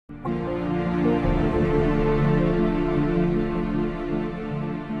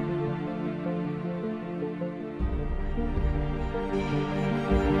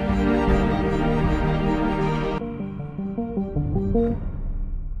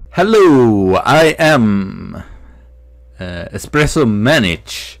Hello, I am Espresso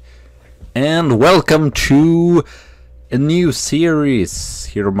Manage, and welcome to a new series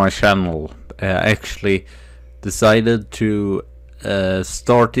here on my channel. I actually decided to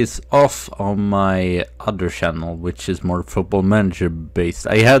start this off on my other channel, which is more Football Manager based.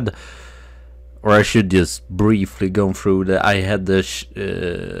 I had, or I should just briefly go through that. I had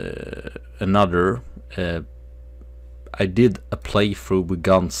another. I did a playthrough with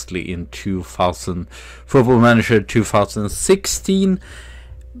Guiseley in Football Manager 2016,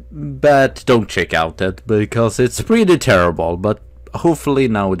 but don't check out that because it's pretty terrible. But hopefully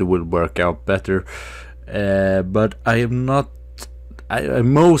now it will work out better. But I am not. I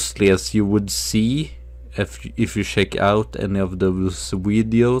mostly, as you would see, if you check out any of those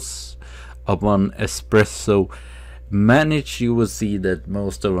videos upon Espresso Manage, you will see that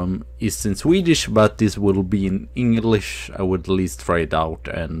most of them is in Swedish, but this will be in English. I would at least try it out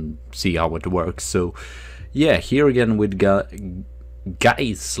and see how it works. So yeah, here again with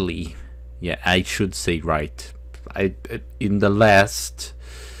Guiseley. Yeah, I should say right. I in the last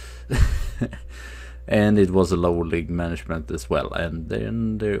and it was a lower league management as well. And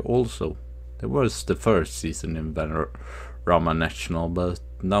then there was the first season in Panorama National, but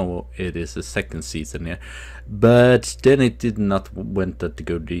now it is the second season here. But then it did not went that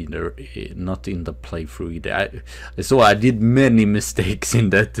good either, not in the playthrough either. I did many mistakes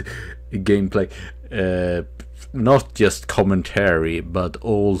in that gameplay, not just commentary but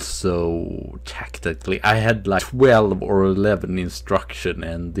also tactically. I had like 12 or 11 instruction,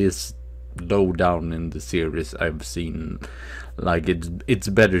 and this low down in the series I've seen, like it's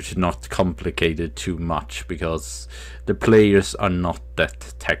better to not complicate it too much because the players are not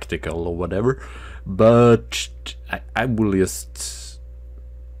that tactical or whatever. But I will just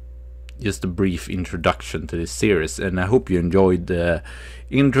a brief introduction to this series, and I hope you enjoyed the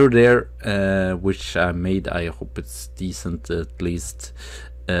intro there, which I made. I hope it's decent at least.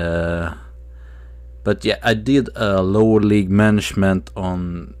 But yeah, I did a lower league management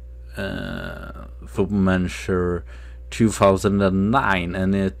on Football Manager 2009,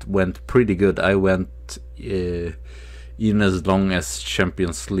 and it went pretty good. I went in as long as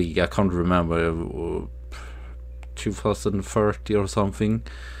Champions League. I can't remember, 2030 or something,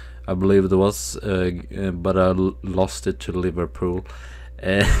 I believe it was, but I lost it to Liverpool.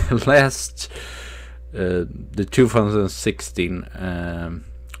 The 2016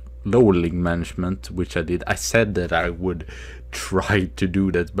 lower league management, which I did, I said that I would try to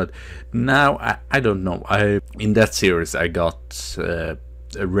do that, but now I don't know. In that series I got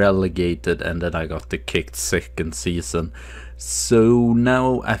relegated, and then I got the kicked second season. So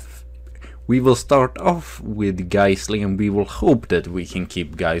now we will start off with Guiseley, and we will hope that we can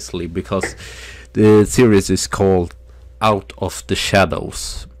keep Guiseley because the series is called Out of the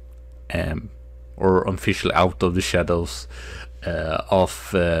Shadows, or officially Out of the Shadows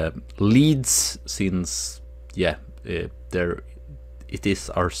of Leeds, since yeah, it is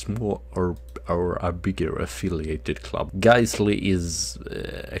our small or our bigger affiliated club. Guiseley is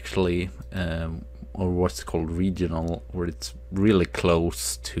actually or what's called regional, where it's really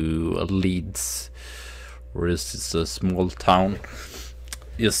close to Leeds, whereas it's a small town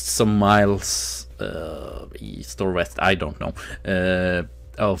just some miles east or west, I don't know,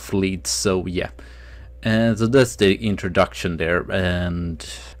 of Leeds. So yeah, so that's the introduction there. And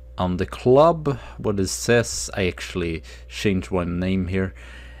on the club, what it says, I actually changed one name here.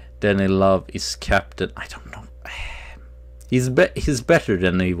 Danny Love is captain. I don't know. He's better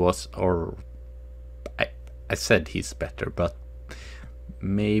than he was, or I said he's better, but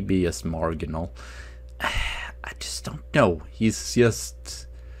maybe just marginal. I just don't know. He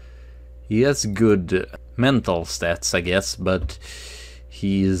has good mental stats, I guess, but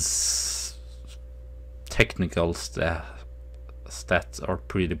his technical stats are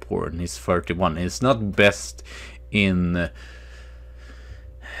pretty poor, and he's 31. He's not best in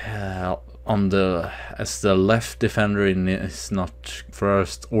as the left defender, and is not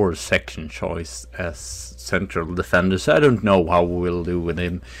first or second choice as central defender. So I don't know how we'll do with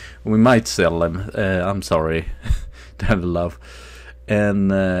him. We might sell him. I'm sorry, Dan Love.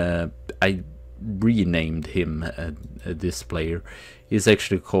 And I renamed him this player. He's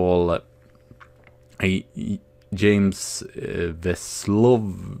actually called James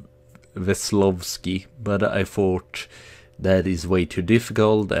Veslovsky, but I thought that is way too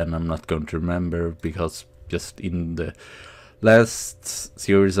difficult, and I'm not going to remember, because just in the last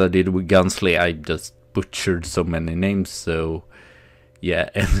series I did with Guiseley, I just butchered so many names. So yeah,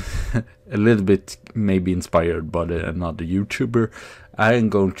 and a little bit maybe inspired by another YouTuber, I'm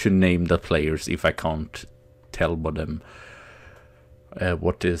going to name the players if I can't tell what them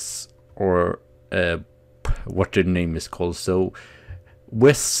what their name is called. So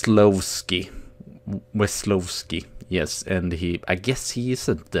Weslowski, yes, and I guess he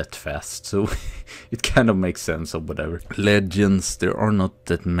isn't that fast, so it kind of makes sense or whatever. Legends, there are not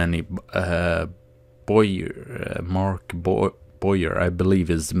that many. Mark Boyer, I believe,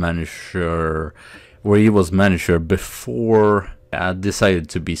 is manager, where he was manager before I decided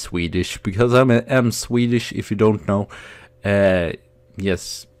to be Swedish, because I'm Swedish, if you don't know.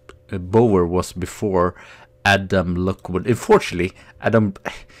 Yes, Bower was before Adam Lockwood. Unfortunately, I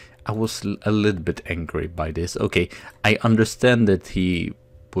was a little bit angry by this. Okay, I understand that he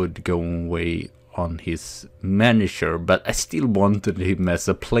would go away on his manager, but I still wanted him as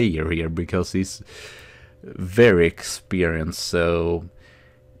a player here because he's very experienced. So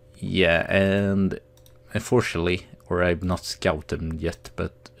yeah, and unfortunately, or I've not scouted him yet,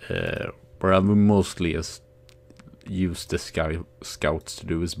 but where I will mostly use the scouts to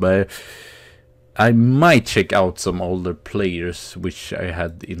do this, but I might check out some older players which I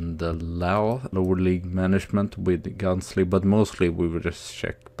had in the lower league management with Guiseley, but mostly we will just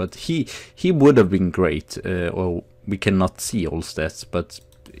check. But he would have been great. Well, we cannot see all stats, but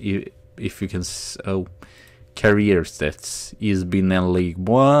if you can, career stats, he's been in League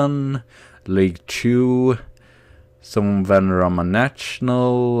 1, League 2, some Vanarama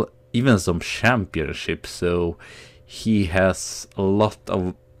National, even some championships. So he has a lot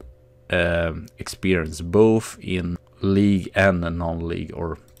of experience both in league and non-league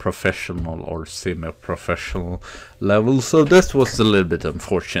or professional or semi-professional level. So this was a little bit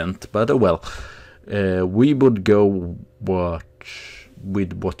unfortunate, but well, we would go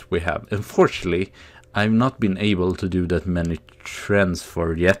with what we have. Unfortunately, I've not been able to do that many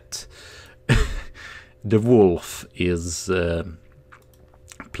transfer yet. The Wolf is a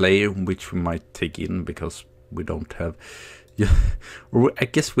player which we might take in because we don't have. Yeah, or I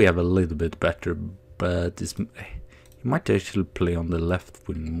guess we have a little bit better, but he might actually play on the left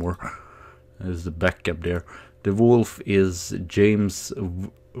wing more as the backup there. The Wolf is James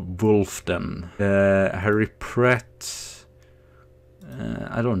Wolfden. Harry Pratt,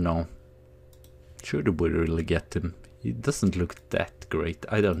 I don't know. Should we really get him? He doesn't look that great.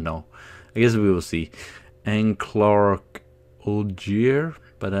 I don't know. I guess we will see. And Clark Ogier,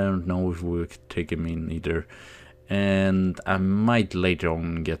 but I don't know if we could take him in either. And I might later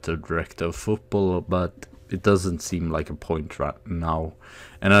on get a director of football, but it doesn't seem like a point right now.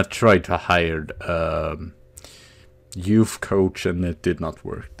 And I tried to hire a youth coach, and it did not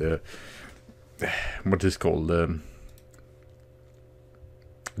work. What is called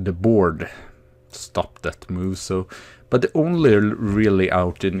the board stopped that move. So, but the only really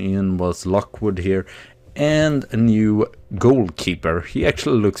out and in was Lockwood here, and a new goalkeeper. He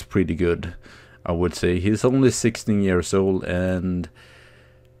actually looks pretty good, I would say. He's only 16 years old, and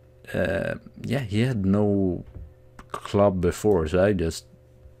yeah, he had no club before, so I just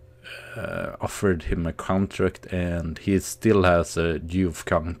offered him a contract, and he still has a youth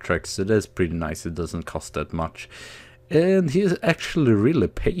contract, so that's pretty nice. It doesn't cost that much, and he actually really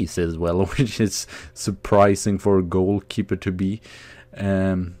pays as well, which is surprising for a goalkeeper to be.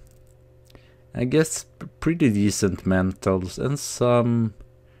 I guess pretty decent mentals and some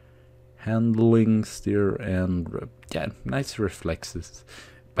handling, steer, and yeah, nice reflexes.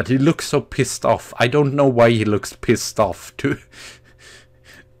 But he looks so pissed off. I don't know why he looks pissed off to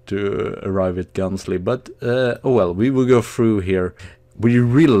arrive at Guiseley, but oh well, we will go through here. We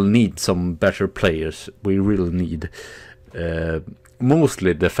really need some better players. We really need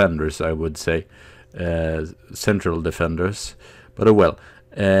mostly defenders, I would say, central defenders. But oh well,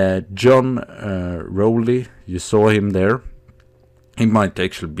 John Rowley, you saw him there. He might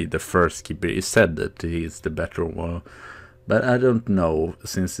actually be the first keeper. He said that he's the better one, but I don't know,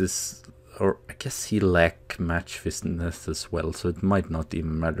 since this, or I guess he lack match fitness as well, so it might not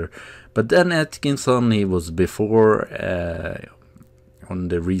even matter. But then Atkinson, he was before on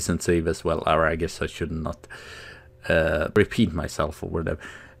the recent save as well, or I guess I should not repeat myself or whatever.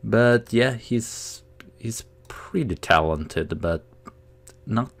 But yeah, he's pretty talented, but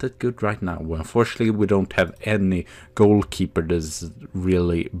not that good right now. Unfortunately, we don't have any goalkeeper that's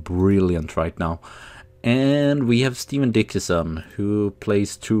really brilliant right now. And we have Steven Dickinson, who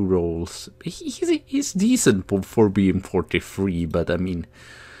plays two roles. He's decent for being 43, but I mean,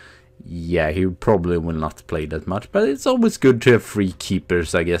 yeah, he probably will not play that much. But it's always good to have free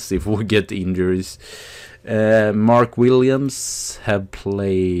keepers, I guess, if we get injuries. Mark Williams have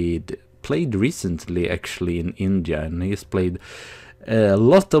played recently, actually, in India, and he's played a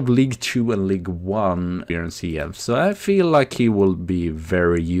lot of League 2 and League 1 experience he has. So I feel like he will be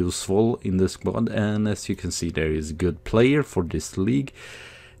very useful in the squad. And as you can see, there is a good player for this league.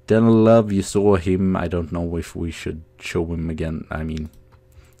 Dan Love, you saw him. I don't know if we should show him again. I mean,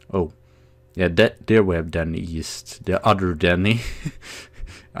 oh, yeah, there we have Danny East, the other Danny.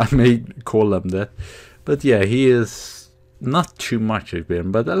 I may call him that. But yeah, he is not too much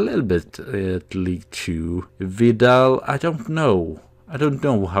experience, but a little bit at League 2. Vidal, I don't know. I don't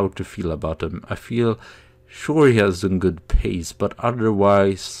know how to feel about him. I feel sure he has some good pace, but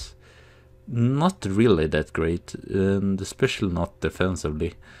otherwise not really that great, and especially not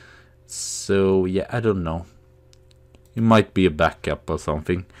defensively. So yeah, I don't know. He might be a backup or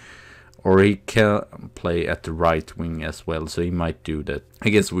something. Or he can play at the right wing as well, so he might do that. I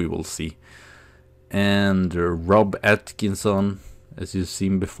guess we will see. And Rob Atkinson, as you've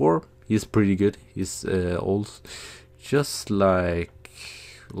seen before, he's pretty good. He's also just like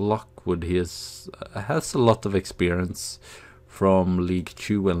Lockwood. He has a lot of experience from League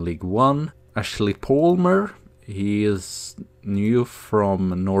 2 and League 1. Ashley Palmer, he is new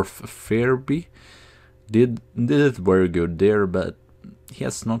from North Fairby. Did it very good there, but he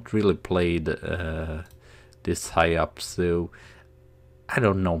has not really played this high up, so I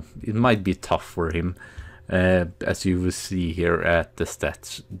don't know. It might be tough for him, as you will see here at the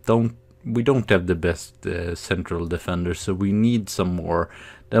stats. We don't have the best central defender, so we need some more.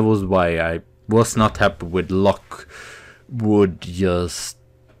 That was why I was not happy with Lockwood just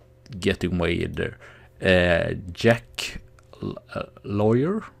getting way in there. Jack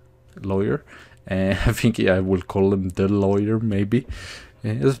Lawyer. I think I will call him the lawyer, maybe.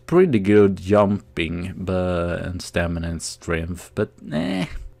 It's pretty good jumping and stamina and strength, but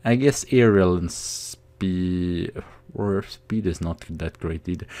I guess aerial and speed, or speed is not that great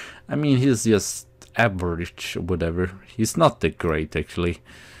either. I mean, he's just average, whatever. He's not that great, actually.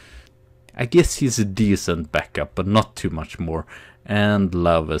 I guess he's a decent backup, but not too much more. And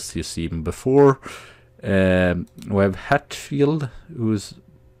Love, as you seen before. We have Hatfield, who's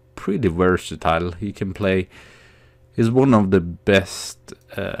pretty versatile. He can play. He's one of the best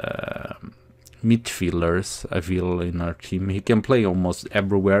midfielders, I feel, in our team. He can play almost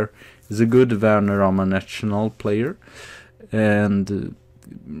everywhere. He's a good Vanarama national player. And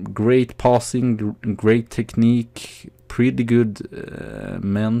great passing, great technique, pretty good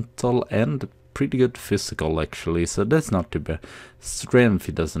mental, and pretty good physical, actually. So that's not too bad. Strength,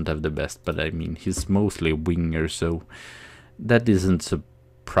 he doesn't have the best, but I mean, he's mostly a winger, so that isn't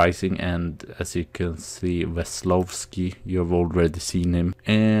surprising. And as you can see, Veslovsky, you have already seen him.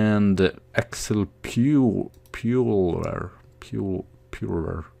 And Axel Puler.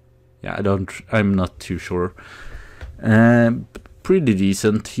 Yeah, I'm not too sure. Pretty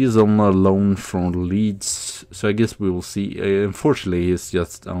decent. He's on a loan from Leeds, so I guess we will see. Unfortunately, he's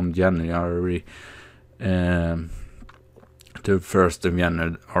just on January, the 1st of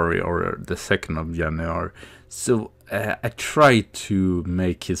January or the 2nd of January. So I tried to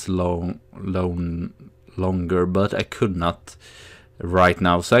make his loan longer, but I could not right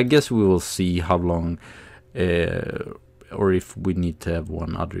now. So I guess we will see how long, or if we need to have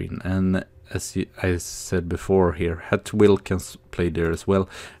one other in. And as I said before here, Hatwill can play there as well.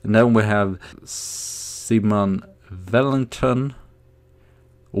 And then we have Simon Wellington.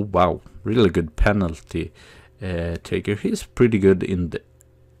 Oh wow, really good penalty taker. He's pretty good in the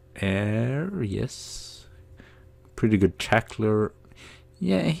air, yes. Pretty good tackler.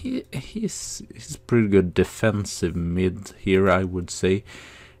 Yeah, he's pretty good defensive mid here, I would say.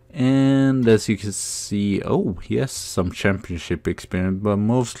 And as you can see, oh, he has some championship experience, but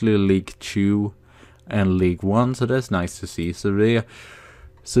mostly League 2 and League 1, so that's nice to see. So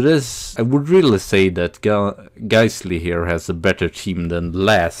this, I would really say that Guiseley here has a better team than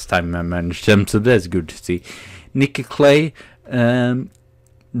last time I managed them, so that's good to see. Nicky Clay,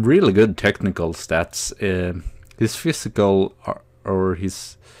 really good technical stats. His physical or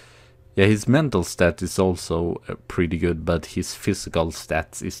his mental stat is also pretty good, but his physical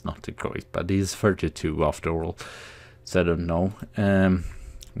stats is not great. But he's 32 after all, so I don't know.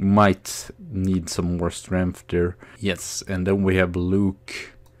 Might need some more strength there. Yes, and then we have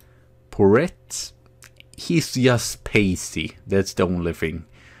Luke Porret. He's just pacey, that's the only thing.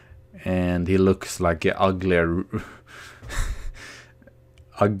 And he looks like an uglier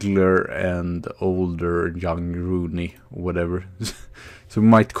and older young Rooney, whatever. So we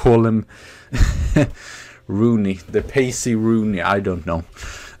might call him Rooney, the pacey Rooney, I don't know.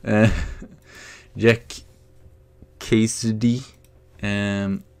 Jack Cassidy,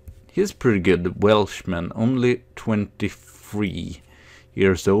 he's pretty good, Welshman, only 23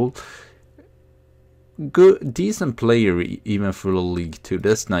 years old. good, decent player even for the League 2.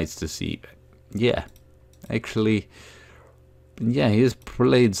 That's nice to see. Yeah, actually, yeah, he's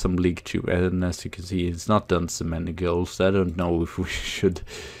played some League 2, and as you can see, he's not done so many goals. I don't know if we should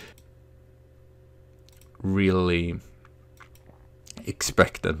really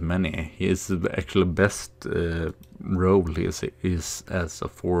expect that many. His actually best role is as a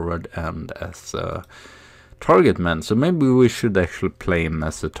forward and as a target man, so maybe we should actually play him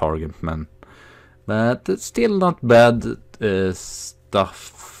as a target man. But it's still not bad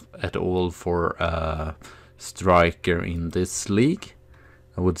stuff at all for a striker in this league,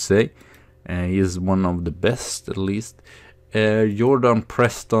 I would say. He is one of the best, at least. Jordan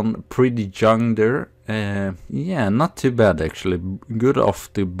Preston, pretty young there. Yeah, not too bad actually. Good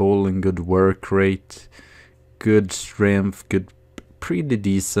off the ball and good work rate, good strength, good, pretty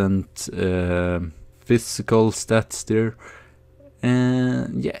decent physical stats there.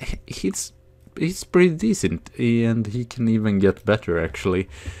 Yeah, he's pretty decent, and he can even get better actually.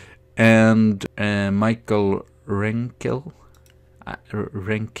 And Michael Renke,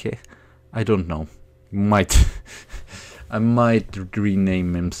 I don't know. I might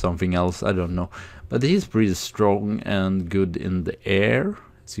rename him something else, I don't know. But he's pretty strong and good in the air,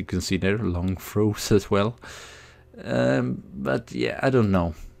 as you can see there, long throws as well. But yeah, I don't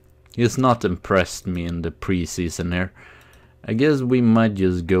know. He's not impressed me in the preseason here. I guess we might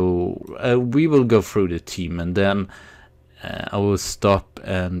just go, we will go through the team, and then I will stop,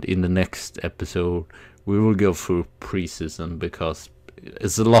 and in the next episode we will go through preseason, because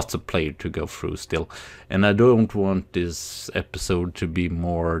it's a lot of players to go through still, and I don't want this episode to be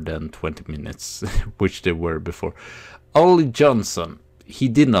more than 20 minutes, which they were before. Ollie Johnson, he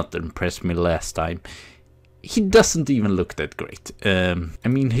did not impress me last time. He doesn't even look that great. I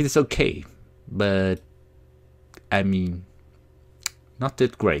mean, he's okay, but I mean, not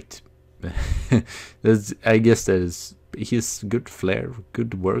that great. I guess that is, he's good flair,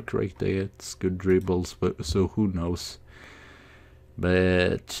 good work rate, it's good dribbles, but so who knows.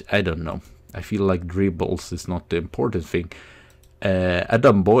 But I don't know. I feel like dribbles is not the important thing.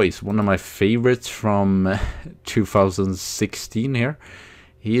 Adam Boyce, one of my favorites from 2016 here.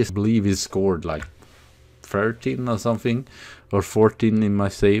 I believe he scored like 13 or something, or 14 in my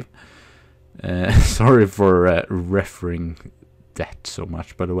save. Sorry for referring that so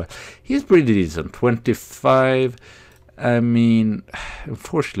much, by the way. He's pretty decent. 25. I mean,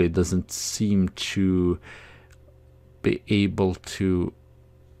 unfortunately, it doesn't seem to be able to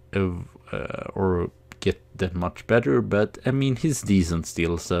or get that much better, but I mean, he's decent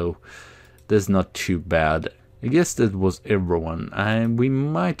still, so that's not too bad. I guess that was everyone. We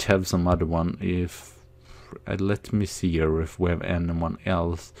might have some other one if let me see here if we have anyone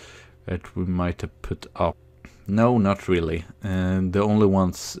else that we might have put up. No, not really. And the only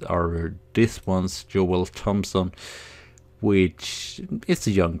ones are this ones, Joel Thompson, which is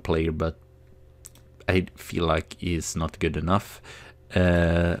a young player, but I feel like he's not good enough.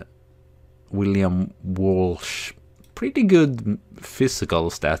 William Walsh, pretty good physical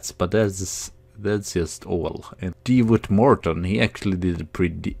stats, but that's just all. And Dewitt Morton, he actually did a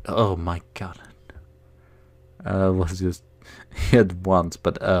pretty, oh my god, was just hit once,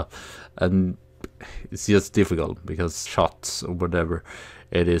 but and it's just difficult because shots or whatever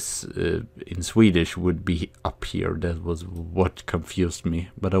it is in Swedish would be up here. That was what confused me,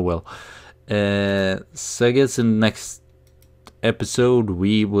 but oh well. So I guess in the next episode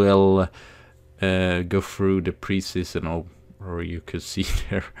we will go through the preseason, or you could see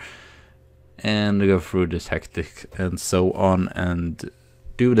there, and go through the tactics and so on, and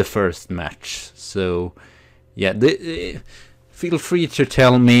do the first match. So yeah, feel free to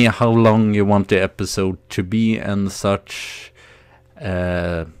tell me how long you want the episode to be and such,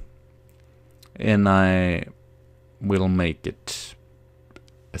 and I will make it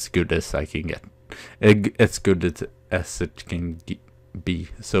as good as I can get, as good as it can be.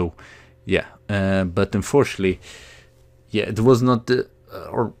 So yeah, but unfortunately, yeah, it was not the,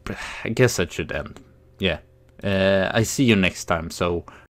 or I guess I should end. Yeah, I see you next time. So